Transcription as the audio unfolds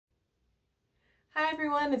Hi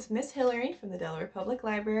everyone, it's Miss Hillary from the Delaware Public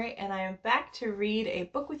Library, and I am back to read a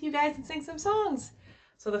book with you guys and sing some songs.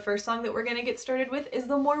 So the first song that we're going to get started with is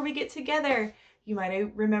The More We Get Together. You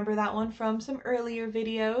might remember that one from some earlier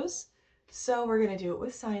videos. So we're going to do it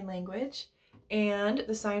with sign language. And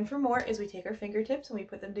the sign for more is we take our fingertips and we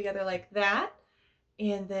put them together like that.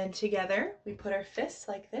 And then together we put our fists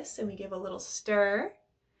like this and we give a little stir.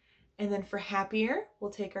 And then for happier,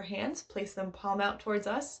 we'll take our hands, place them palm out towards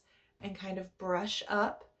us, and kind of brush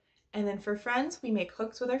up. And then for friends, we make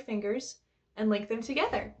hooks with our fingers and link them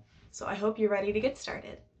together. So I hope you're ready to get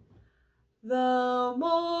started. The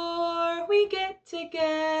more we get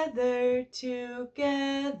together,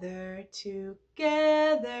 together,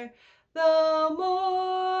 together, the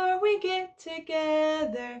more we get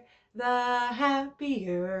together, the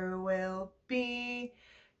happier we'll be.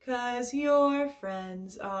 'Cause your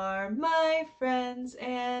friends are my friends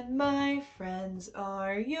and my friends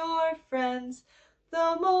are your friends.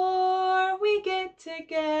 The more we get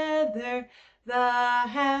together, the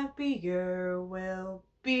happier we'll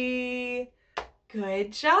be.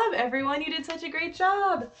 Good job, everyone. You did such a great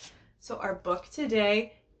job. So our book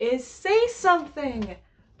today is Say Something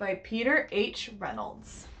by Peter H.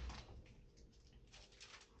 Reynolds.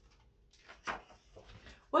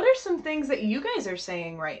 What are some things that you guys are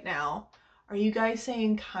saying right now? Are you guys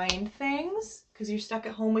saying kind things because you're stuck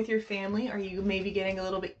at home with your family? Are you maybe getting a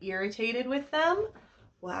little bit irritated with them?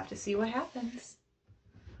 We'll have to see what happens.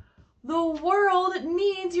 The world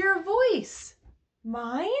needs your voice.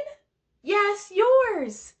 Mine? Yes,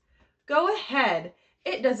 yours. Go ahead.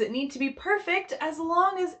 It doesn't need to be perfect as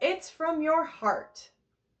long as it's from your heart.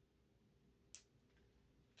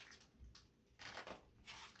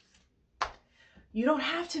 You don't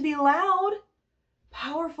have to be loud.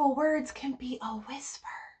 Powerful words can be a whisper.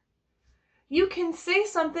 You can say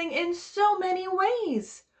something in so many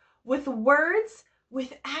ways, with words,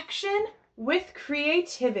 with action, with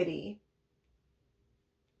creativity.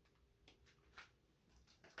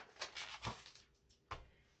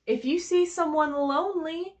 If you see someone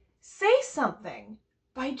lonely, say something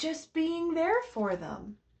by just being there for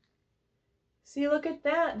them. See, look at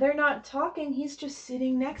that. They're not talking. He's just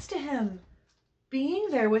sitting next to him, being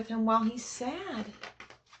there with him while he's sad.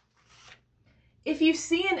 If you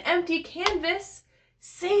see an empty canvas,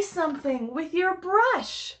 say something with your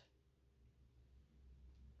brush.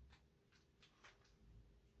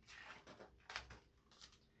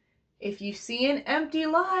 If you see an empty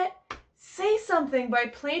lot, say something by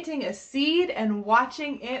planting a seed and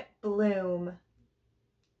watching it bloom.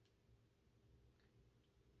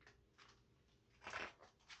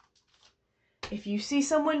 If you see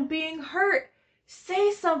someone being hurt,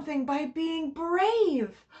 say something by being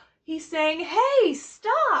brave. He's saying, hey,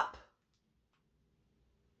 stop.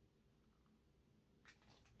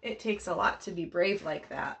 It takes a lot to be brave like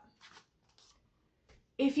that.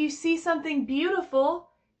 If you see something beautiful,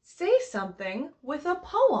 say something with a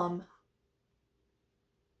poem.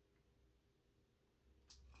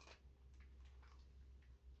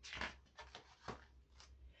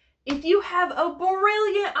 If you have a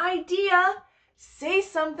brilliant idea, say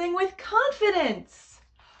something with confidence.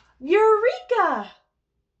 Eureka!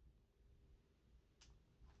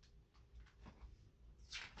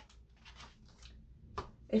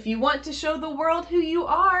 If you want to show the world who you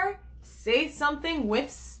are, say something with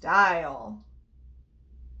style.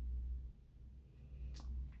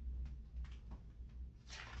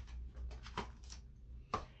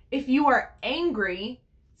 If you are angry,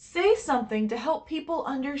 say something to help people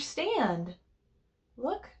understand.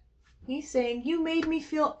 Look, he's saying, you made me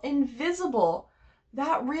feel invisible.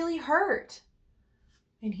 That really hurt.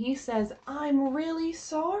 And he says, I'm really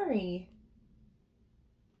sorry.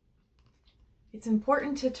 It's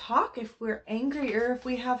important to talk if we're angry or if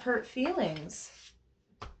we have hurt feelings.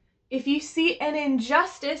 If you see an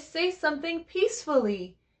injustice, say something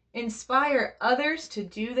peacefully. Inspire others to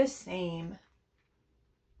do the same.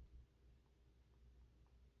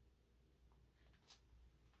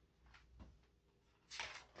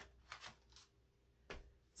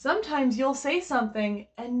 Sometimes you'll say something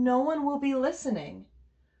and no one will be listening,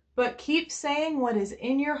 but keep saying what is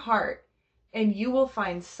in your heart and you will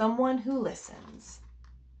find someone who listens.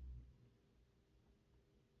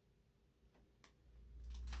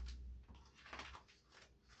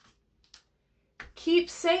 Keep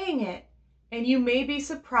saying it and you may be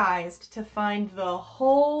surprised to find the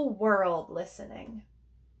whole world listening.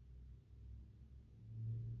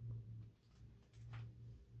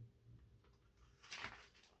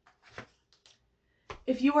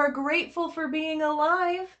 If you are grateful for being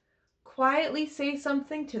alive, quietly say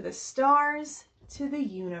something to the stars, to the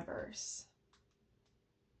universe.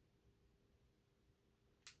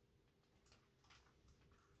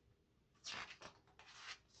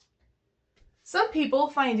 Some people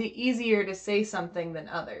find it easier to say something than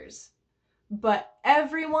others, but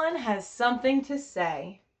everyone has something to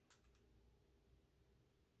say.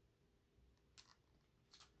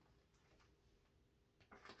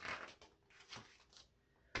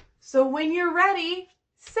 So when you're ready,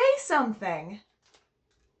 say something.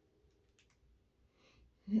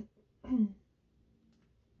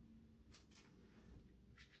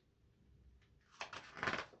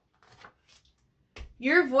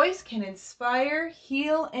 Your voice can inspire,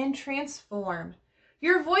 heal, and transform.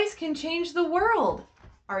 Your voice can change the world.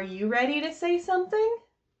 Are you ready to say something?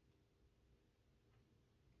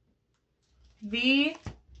 The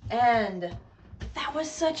end. That was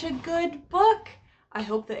such a good book. I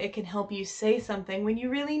hope that it can help you say something when you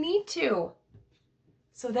really need to.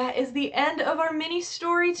 So that is the end of our mini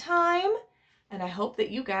story time, and I hope that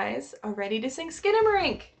you guys are ready to sing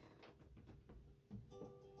Skinamarink.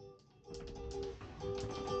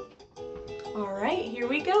 All right, here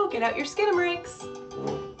we go. Get out your Skinamarink.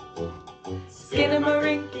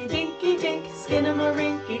 Skinamarinky dinky dink,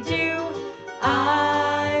 Skinamarinky doo.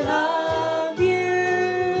 I love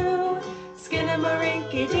you.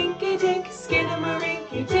 Skinamarinky dinky dink,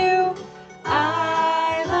 Skinamarinky doo.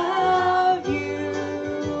 I love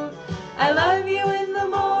you. I love you in the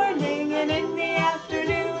morning and in the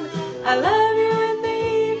afternoon. I love you in the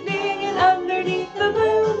evening and underneath the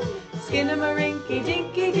moon. Skinamarinky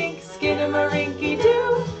dinky dink, Skinamarinky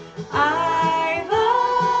doo. I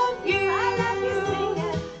love you. I love you. Sing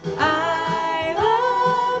it. I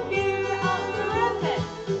love you.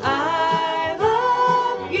 I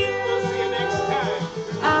love you. See you next time.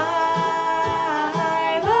 I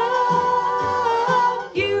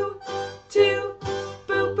love you too.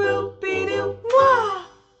 Boop boop be doo. Mwah!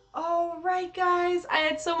 All right, guys. I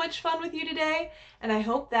had so much fun with you today, and I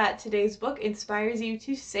hope that today's book inspires you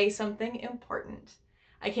to say something important.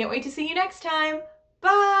 I can't wait to see you next time.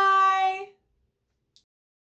 Bye!